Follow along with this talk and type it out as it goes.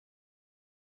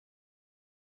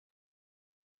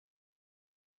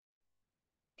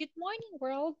Good morning,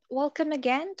 world. Welcome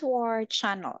again to our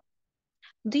channel.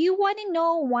 Do you want to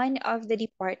know one of the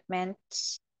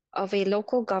departments of a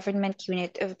local government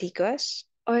unit of Digos,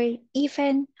 or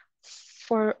even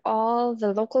for all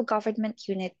the local government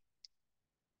unit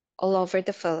all over the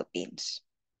Philippines?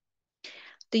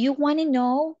 Do you want to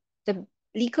know the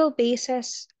legal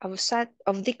basis of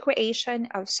the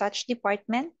creation of such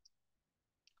department?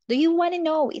 Do you want to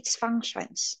know its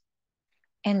functions?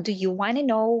 And do you want to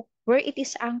know where it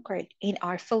is anchored in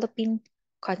our Philippine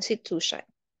Constitution?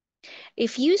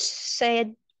 If you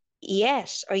said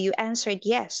yes or you answered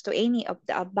yes to any of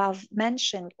the above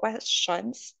mentioned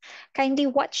questions, kindly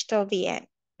watch till the end.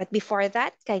 But before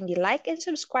that, kindly like and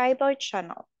subscribe our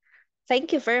channel.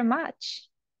 Thank you very much.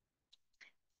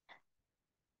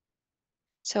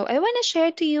 So I want to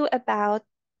share to you about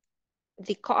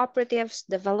the Cooperatives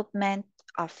Development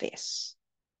Office.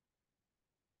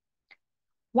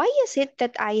 Why is it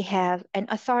that I have an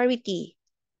authority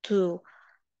to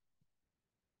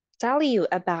tell you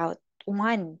about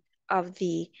one of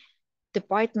the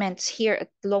departments here at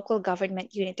local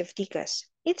government unit of Ticas?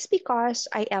 It's because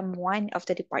I am one of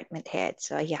the department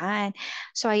heads. So, ayan.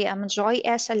 So, I am Joy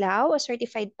S. Alao, a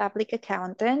certified public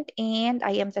accountant, and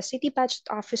I am the city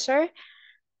budget officer,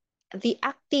 the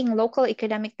acting local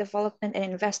economic development and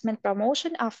investment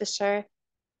promotion officer,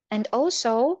 and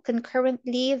also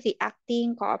concurrently the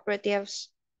acting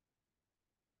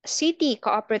city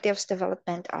cooperatives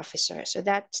development officer. So,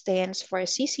 that stands for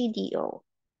CCDO.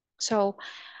 So,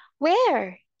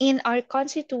 where in our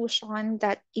constitution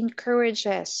that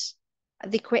encourages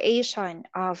the creation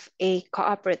of a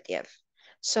cooperative?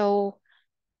 So,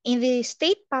 in the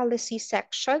state policy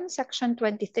section, section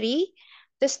 23,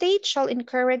 the state shall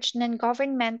encourage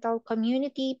non-governmental,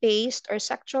 community-based, or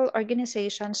sectoral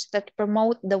organizations that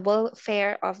promote the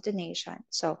welfare of the nation.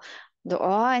 So,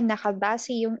 doon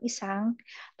nakabase yung isang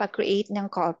pag-create ng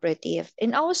cooperative.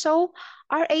 And also,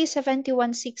 RA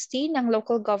 7160 ng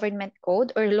Local Government Code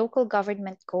or Local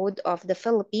Government Code of the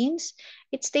Philippines,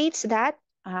 it states that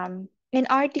in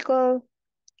Article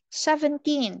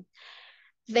 17,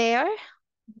 there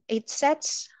it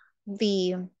sets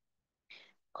the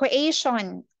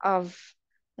creation of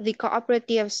the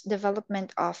Cooperatives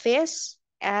Development Office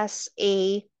as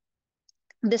a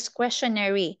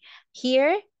discretionary.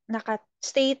 Here,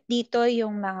 naka-state dito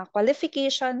yung mga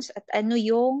qualifications at ano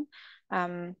yung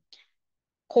um,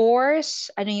 course,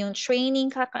 ano yung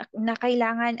training na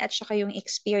kailangan at saka yung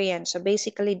experience. So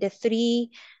basically the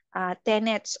three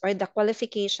tenets or the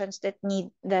qualifications that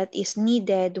is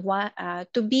needed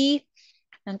to be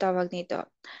ang tawag nito,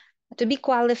 to be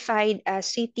qualified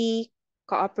as City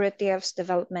Cooperatives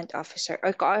Development Officer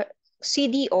or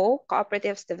CDO,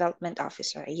 Cooperatives Development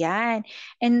Officer. Ayan.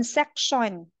 And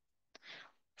Section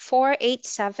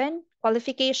 487,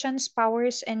 Qualifications,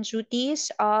 Powers, and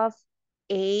Duties of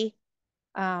a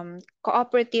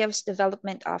Cooperatives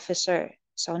Development Officer.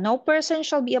 So no person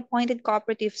shall be appointed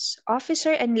cooperatives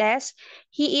officer unless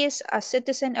he is a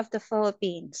citizen of the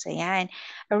Philippines. Ayan.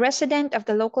 A resident of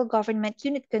the local government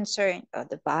unit concerned. O,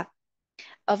 diba?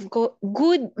 Of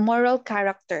good moral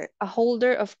character, a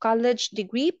holder of college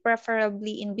degree,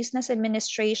 preferably in business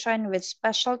administration with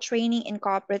special training in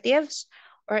cooperatives,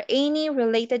 or any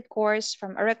related course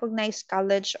from a recognized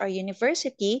college or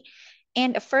university,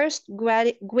 and a first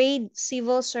grade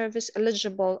civil service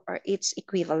eligible or its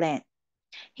equivalent.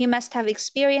 He must have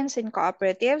experience in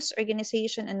cooperatives,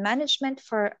 organization, and management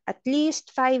for at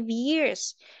least 5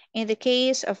 years in the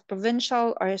case of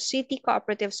provincial or city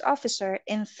cooperatives officer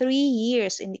and 3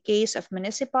 years in the case of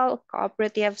municipal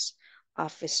cooperatives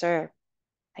officer.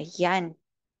 Ayan.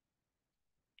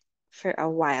 For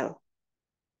a while.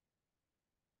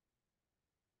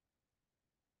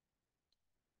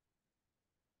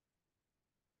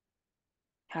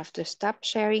 Have to stop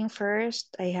sharing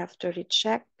first. I have to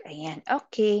recheck. Ayan.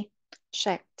 Okay.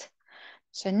 Checked.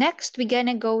 So next, we're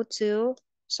gonna go to,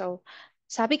 so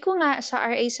sabi ko nga sa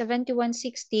RA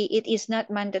 7160, it is not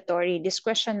mandatory.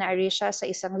 Discretionary siya sa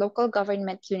isang local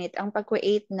government unit ang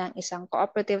pag-create ng isang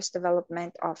Cooperatives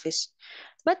Development Office.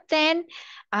 But then,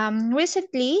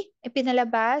 recently,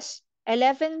 ipinalabas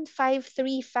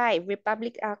 11535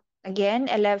 Republic Act, again,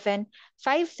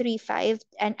 11535,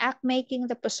 an act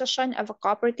making the position of a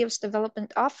Cooperatives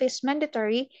Development Office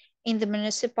mandatory in the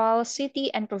municipal, city,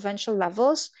 and provincial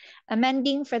levels,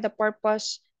 amending for the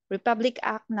purpose Republic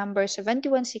Act number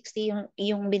 7160,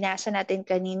 yung binasa natin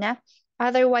kanina,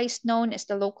 otherwise known as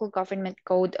the Local Government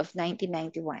Code of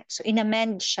 1991. So,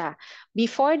 inamend siya.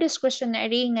 Before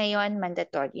discretionary, ngayon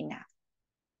mandatory na.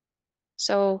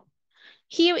 So,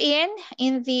 Herein,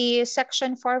 in the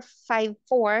section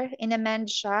 454,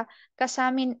 inamend siya,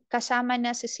 kasama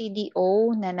na si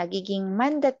CDO na nagiging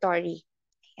mandatory.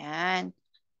 Yan.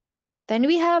 Then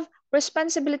we have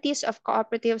responsibilities of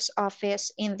cooperatives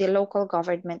office in the local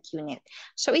government unit.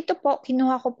 So ito po,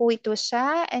 kinuha ko po ito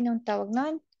sa, anong tawag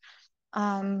nun?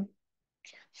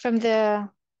 From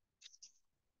the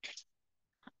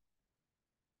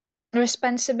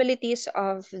responsibilities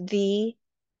of the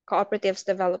Cooperatives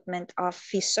Development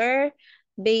Officer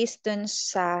based dun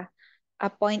sa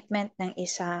appointment ng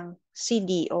isang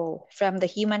CDO from the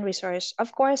Human Resource.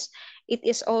 Of course, it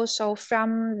is also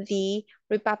from the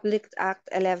Republic Act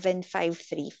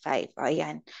 11535.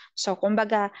 Ayan. So,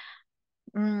 kumbaga,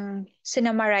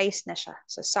 sinummarize na siya.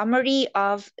 So, summary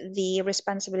of the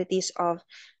responsibilities of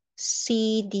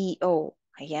CDO.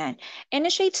 Ayan.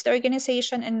 Initiates the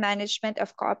organization and management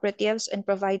of cooperatives and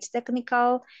provides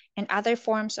technical and other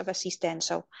forms of assistance.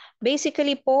 So,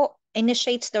 basically po,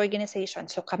 initiates the organization.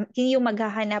 So, yung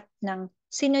maghahanap ng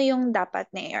sino yung dapat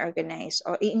na i-organize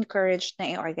o i-encourage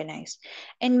na i-organize.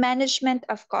 And management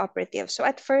of cooperatives. So,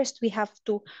 at first, we have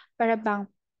to para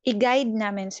bang i-guide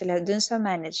namin sila dun sa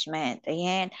management.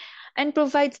 Ayan. And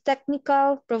provides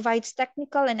technical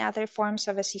and other forms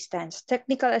of assistance.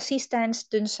 Technical assistance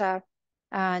dun sa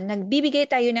nagbibigay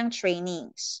tayo ng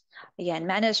trainings. Ayan,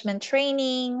 management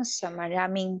trainings, sa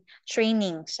maraming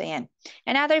trainings. Ayan.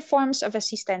 And other forms of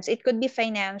assistance. It could be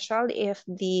financial if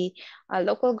the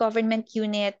local government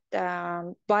unit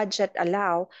budget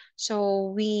allow.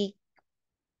 So we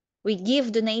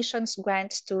give donations,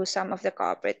 grants to some of the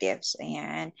cooperatives.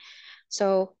 Ayan.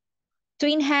 So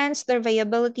to enhance their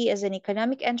viability as an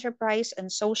economic enterprise and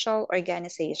social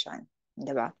organization.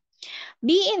 Diba?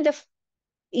 Be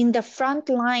in the front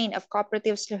line of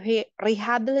cooperatives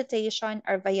rehabilitation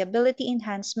or viability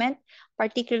enhancement,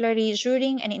 particularly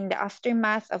during and in the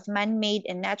aftermath of man-made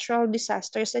and natural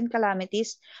disasters and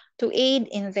calamities to aid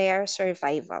in their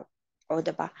survival. O,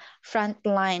 diba?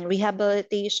 Frontline,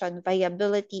 rehabilitation,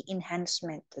 viability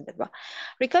enhancement. Diba?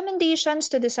 Recommendations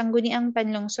to the Sangguniang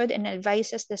Panlungsod and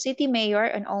advises the city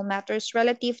mayor on all matters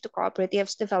relative to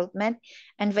cooperatives development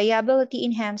and viability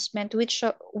enhancement which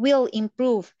will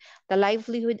improve the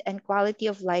livelihood and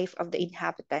quality of life of the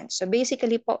inhabitants. So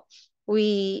basically po,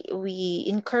 we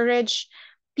encourage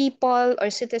people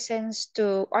or citizens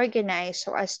to organize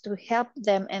so as to help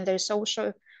them in their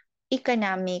social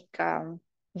economic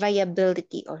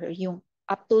viability or yung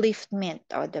upliftment,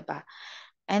 o diba?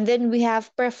 And then we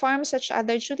have perform such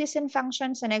other duties and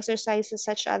functions and exercises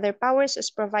such other powers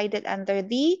as provided under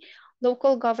the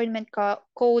Local Government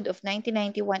Code of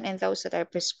 1991 and those that are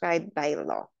prescribed by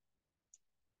law.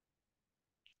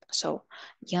 So,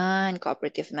 yan,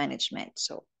 cooperative management.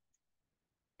 So,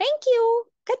 thank you.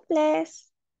 God bless.